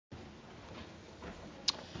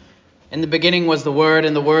In the beginning was the Word,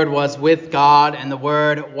 and the Word was with God, and the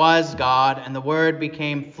Word was God, and the Word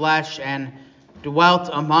became flesh and dwelt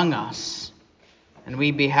among us. And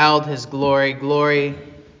we beheld his glory, glory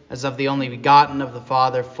as of the only begotten of the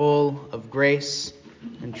Father, full of grace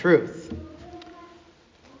and truth.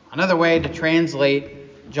 Another way to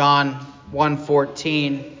translate John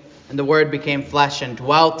 1:14, and the Word became flesh and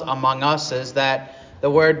dwelt among us, is that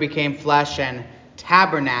the Word became flesh and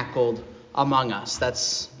tabernacled among us.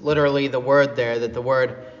 That's literally the word there, that the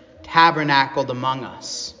word tabernacled among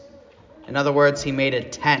us. In other words, he made a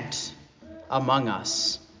tent among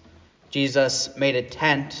us. Jesus made a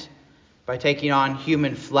tent by taking on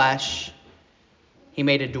human flesh. He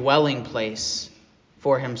made a dwelling place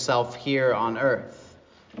for himself here on earth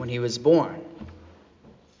when he was born.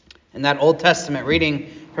 In that Old Testament reading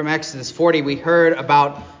from Exodus 40, we heard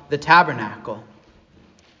about the tabernacle.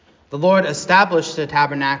 The Lord established the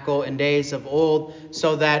tabernacle in days of old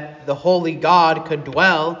so that the holy God could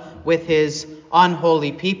dwell with his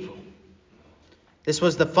unholy people. This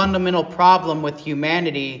was the fundamental problem with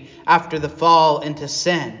humanity after the fall into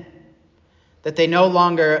sin, that they no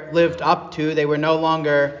longer lived up to, they were no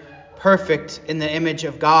longer perfect in the image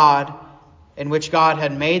of God in which God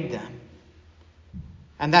had made them.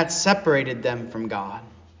 And that separated them from God.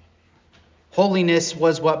 Holiness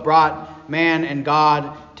was what brought man and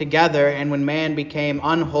God together, and when man became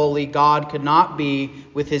unholy, God could not be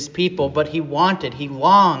with his people, but he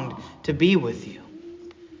longed to be with you.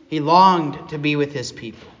 He longed to be with his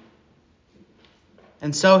people.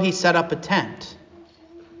 And so he set up a tent.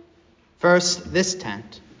 First, this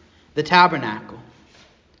tent, the tabernacle,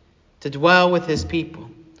 to dwell with his people,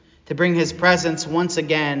 to bring his presence once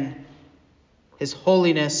again, his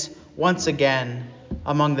holiness once again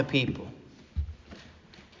among the people.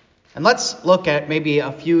 And let's look at maybe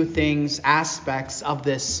a few things, aspects of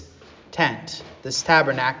this tent, this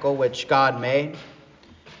tabernacle which God made.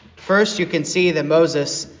 First, you can see that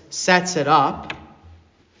Moses sets it up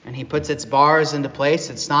and he puts its bars into place.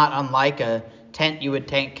 It's not unlike a tent you would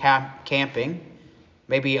take camping,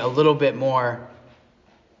 maybe a little bit more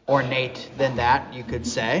ornate than that, you could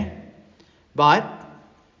say. But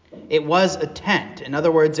it was a tent. In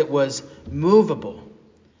other words, it was movable.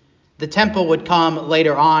 The temple would come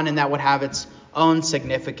later on, and that would have its own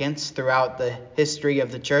significance throughout the history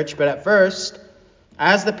of the church. But at first,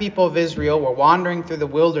 as the people of Israel were wandering through the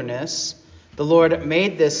wilderness, the Lord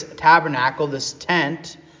made this tabernacle, this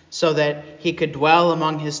tent, so that he could dwell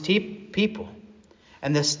among his people.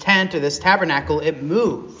 And this tent, or this tabernacle, it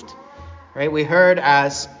moved. Right? We heard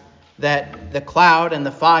as that the cloud and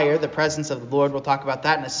the fire, the presence of the Lord, we'll talk about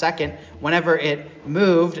that in a second, whenever it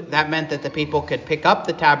moved, that meant that the people could pick up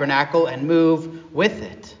the tabernacle and move with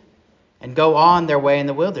it and go on their way in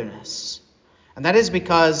the wilderness. And that is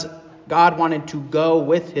because God wanted to go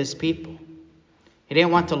with his people. He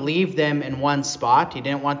didn't want to leave them in one spot. He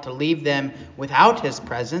didn't want to leave them without his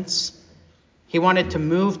presence. He wanted to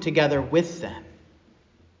move together with them.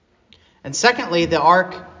 And secondly, the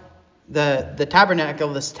ark, the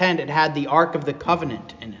tabernacle, this tent, it had the Ark of the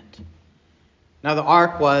Covenant in it. Now the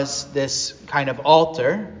ark was this kind of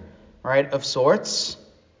altar, right, of sorts.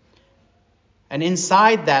 And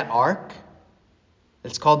inside that ark,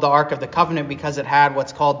 it's called the Ark of the Covenant because it had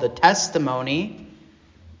what's called the testimony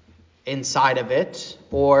inside of it,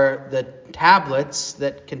 or the tablets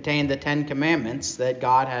that contained the 10 Commandments that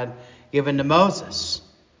God had given to Moses.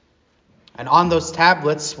 And on those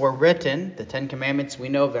tablets were written, the 10 Commandments we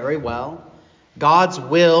know very well, God's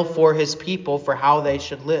will for his people for how they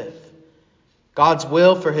should live. God's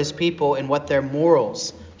will for his people in what their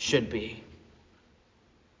morals should be.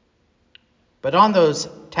 But on those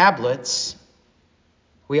tablets,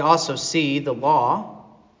 we also see the law,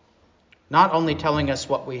 not only telling us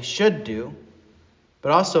what we should do,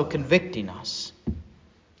 but also convicting us,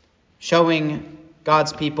 showing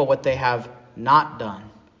God's people what they have not done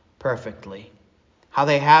perfectly, how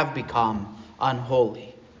they have become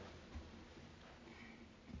unholy.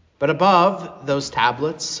 But above those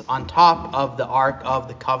tablets, on top of the Ark of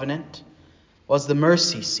the Covenant, was the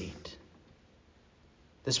mercy seat.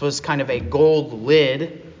 This was kind of a gold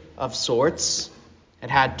lid of sorts.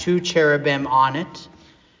 It had 2 cherubim on it,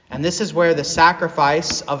 and this is where the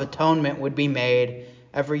sacrifice of atonement would be made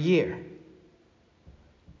every year.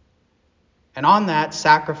 And on that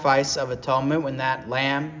sacrifice of atonement, when that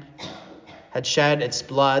lamb had shed its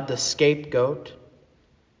blood, the scapegoat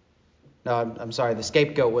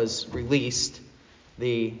was released.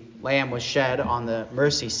 The lamb was shed on the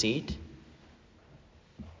mercy seat.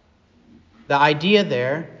 The idea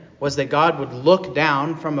there was that God would look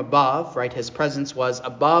down from above, right? His presence was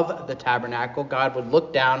above the tabernacle. God would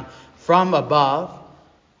look down from above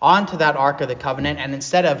onto that Ark of the Covenant, and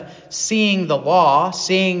instead of seeing the law,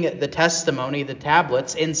 seeing the testimony, the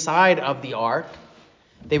tablets inside of the Ark,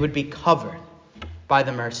 they would be covered by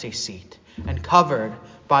the mercy seat and covered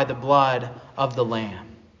by the blood of the Lamb.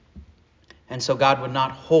 And so God would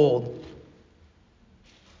not hold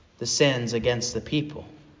the sins against the people.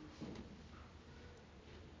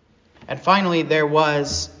 And finally, there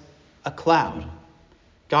was a cloud,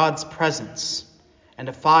 God's presence, and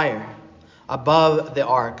a fire above the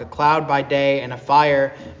ark, a cloud by day and a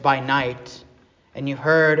fire by night. And you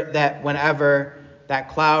heard that whenever that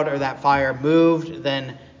cloud or that fire moved,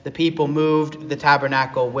 then the people moved the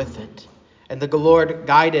tabernacle with it. And the Lord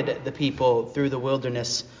guided the people through the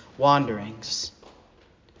wilderness wanderings.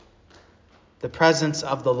 The presence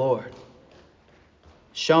of the Lord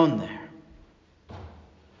shone there.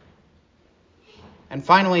 And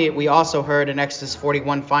finally, we also heard in Exodus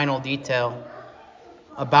 41 final detail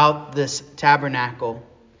about this tabernacle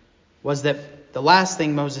was that the last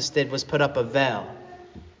thing Moses did was put up a veil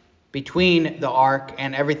between the ark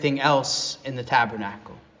and everything else in the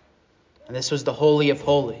tabernacle. And this was the Holy of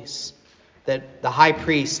Holies, that the high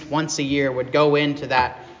priest once a year would go into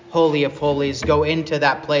that Holy of Holies, go into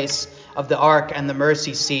that place of the ark and the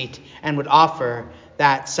mercy seat, and would offer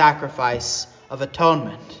that sacrifice of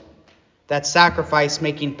atonement, that sacrifice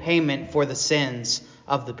making payment for the sins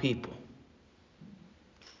of the people.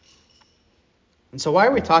 And so why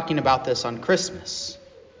are we talking about this on Christmas?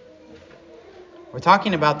 We're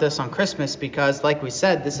talking about this on Christmas because, like we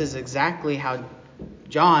said, this is exactly how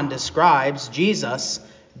John describes Jesus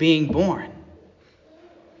being born.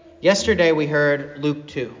 Yesterday we heard Luke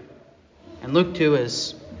 2. And Luke 2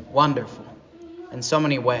 is wonderful in so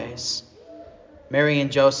many ways. Mary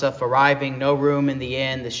and Joseph arriving, no room in the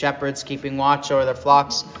inn, the shepherds keeping watch over their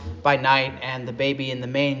flocks by night, and the baby in the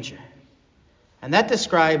manger. And that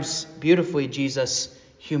describes beautifully Jesus'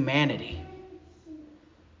 humanity,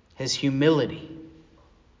 his humility.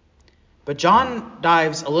 But John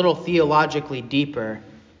dives a little theologically deeper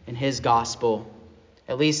in his gospel,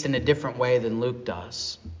 at least in a different way than Luke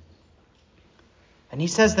does. And he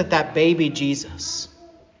says that baby Jesus,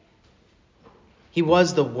 he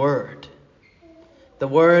was the Word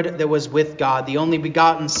that was with God, the only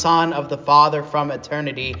begotten Son of the Father from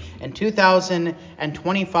eternity. And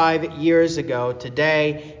 2025 years ago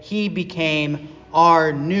today, he became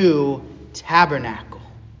our new tabernacle.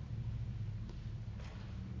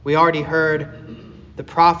 We already heard the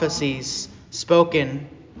prophecies spoken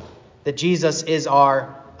that Jesus is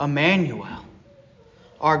our Emmanuel,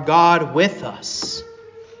 our God with us.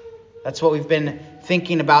 That's what we've been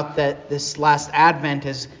thinking about, that this last Advent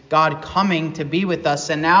is God coming to be with us.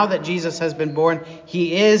 And now that Jesus has been born,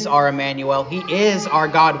 he is our Emmanuel. He is our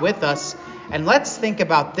God with us. And let's think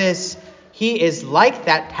about this. He is like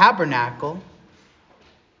that tabernacle,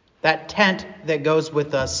 that tent that goes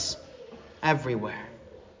with us everywhere.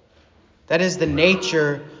 That is the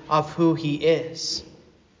nature of who he is.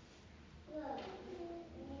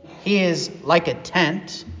 He is like a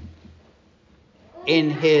tent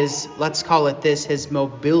in his, let's call it this, his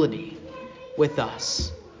mobility with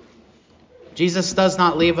us. Jesus does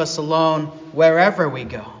not leave us alone wherever we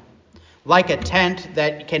go. Like a tent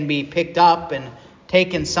that can be picked up and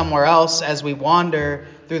taken somewhere else as we wander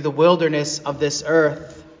through the wilderness of this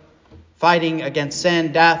earth, fighting against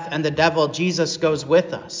sin, death, and the devil, Jesus goes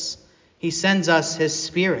with us. He sends us his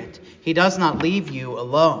Spirit. He does not leave you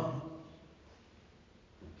alone.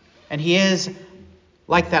 And he is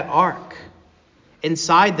like that ark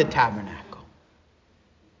inside the tabernacle.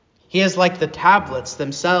 He is like the tablets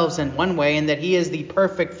themselves in one way, in that he is the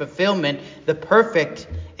perfect fulfillment, the perfect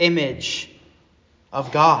image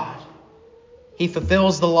of God. He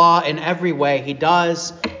fulfills the law in every way. He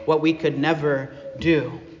does what we could never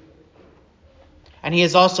do. And he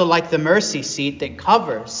is also like the mercy seat that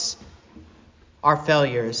covers our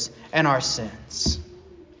failures and our sins.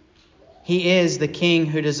 He is the King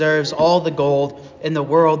who deserves all the gold in the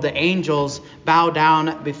world. The angels bow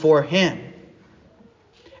down before him.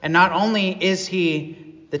 And not only is he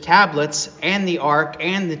the tablets and the ark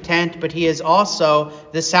and the tent, but he is also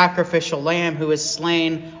the sacrificial lamb who is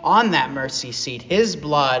slain on that mercy seat. His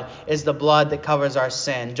blood is the blood that covers our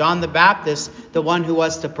sin. John the Baptist, the one who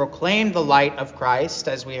was to proclaim the light of Christ,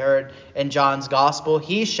 as we heard in John's gospel,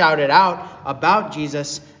 he shouted out about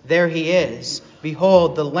Jesus, "There he is.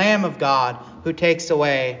 Behold, the Lamb of God who takes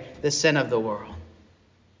away the sin of the world."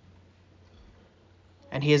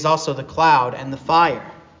 And he is also the cloud and the fire.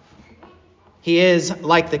 He is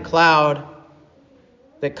like the cloud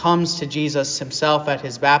that comes to Jesus himself at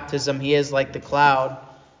his baptism. He is like the cloud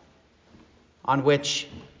on which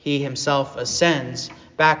he himself ascends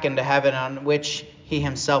back into heaven, on which he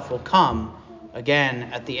himself will come again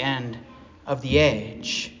at the end of the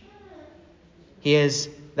age. He is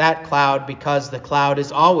that cloud because the cloud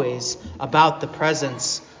is always about the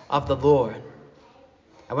presence of the Lord.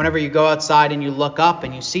 And whenever you go outside and you look up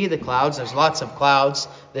and you see the clouds, there's lots of clouds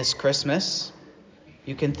this Christmas,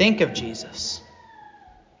 you can think of Jesus.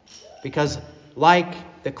 Because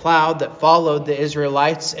like the cloud that followed the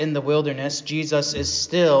Israelites in the wilderness, Jesus is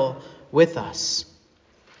still with us.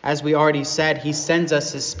 As we already said, he sends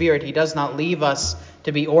us his Spirit. He does not leave us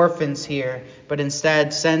to be orphans here, but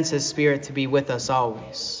instead sends his Spirit to be with us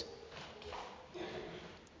always.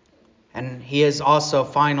 And he is also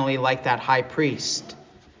finally like that high priest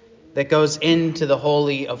that goes into the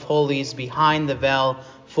Holy of Holies behind the veil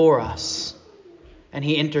for us. And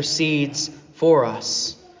he intercedes for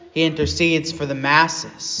us. He intercedes for the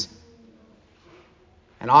masses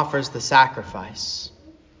and offers the sacrifice.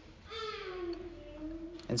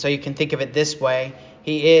 And so you can think of it this way.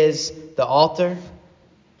 He is the altar.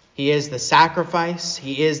 He is the sacrifice.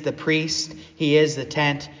 He is the priest. He is the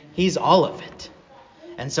tent. He's all of it.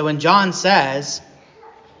 And so when John says,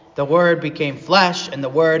 the Word became flesh and the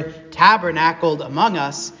Word tabernacled among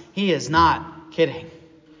us, he is not kidding.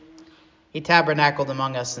 He tabernacled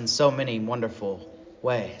among us in so many wonderful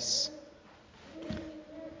ways.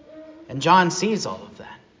 And John sees all of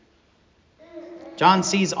that. John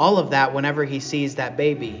sees all of that whenever he sees that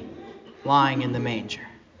baby lying in the manger.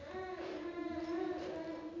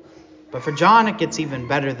 But for John, it gets even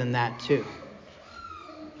better than that too.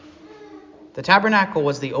 The tabernacle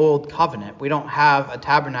was the old covenant. We don't have a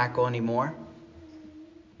tabernacle anymore.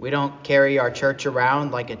 We don't carry our church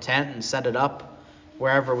around like a tent and set it up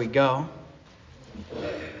wherever we go.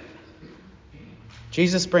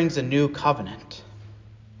 Jesus brings a new covenant.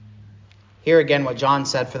 Hear again what John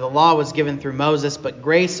said, for the law was given through Moses, but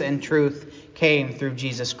grace and truth came through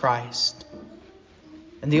Jesus Christ.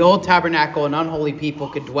 In the old tabernacle, an unholy people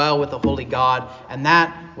could dwell with a holy God, and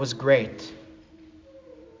that was great.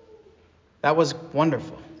 That was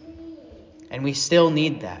wonderful. And we still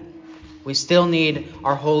need that. We still need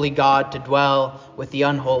our holy God to dwell with the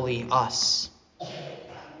unholy us.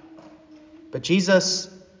 But Jesus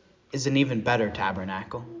is an even better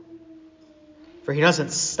tabernacle, for he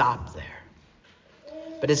doesn't stop there.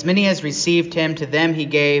 But as many as received him, to them he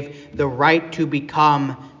gave the right to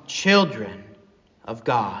become children of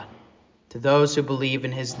God, to those who believe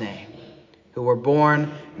in his name, who were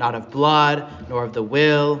born not of blood, nor of the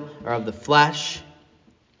will, or of the flesh,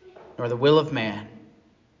 nor the will of man,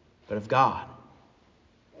 but of God.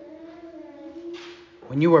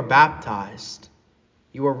 When you were baptized,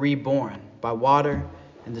 you were reborn by water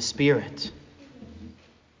and the Spirit.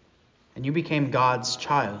 And you became God's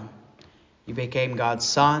child. You became God's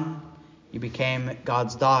son. You became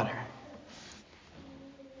God's daughter.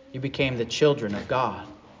 You became the children of God.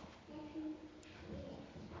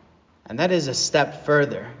 And that is a step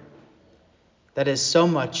further. That is so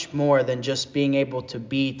much more than just being able to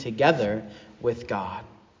be together with God.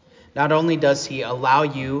 Not only does he allow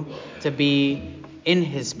you to be in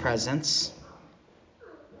his presence,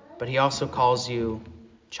 but he also calls you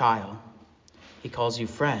child. He calls you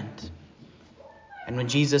friend. And when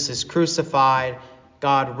Jesus is crucified,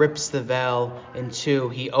 God rips the veil in two.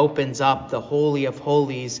 He opens up the Holy of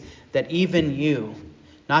Holies that even you,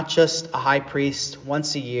 not just a high priest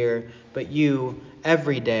once a year, but you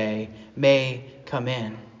every day may come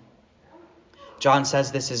in. John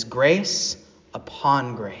says this is grace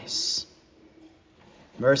upon grace,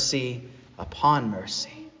 mercy upon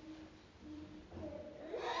mercy.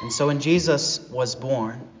 And so when Jesus was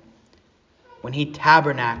born, when he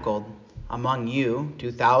tabernacled among you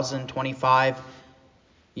 2025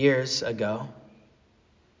 years ago,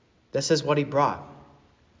 this is what he brought.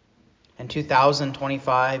 And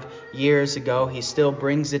 2025 years ago, he still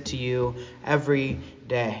brings it to you every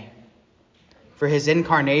day. For his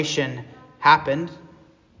incarnation happened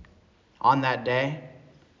on that day,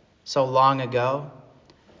 so long ago.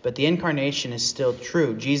 But the incarnation is still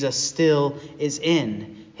true. Jesus still is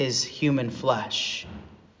in his human flesh.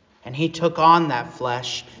 And he took on that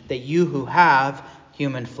flesh that you who have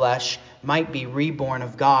human flesh might be reborn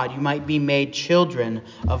of God. You might be made children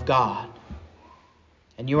of God.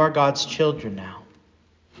 And you are God's children now.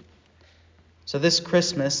 So this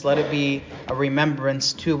Christmas, let it be a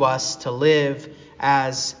remembrance to us to live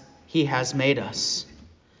as he has made us.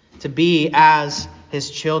 To be as his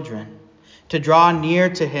children. To draw near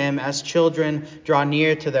to him as children draw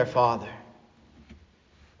near to their Father.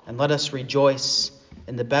 And let us rejoice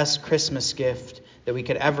in the best Christmas gift that we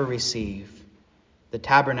could ever receive, the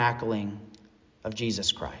tabernacling of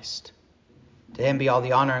Jesus Christ. To him be all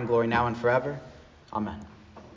the honor and glory now and forever. Amen.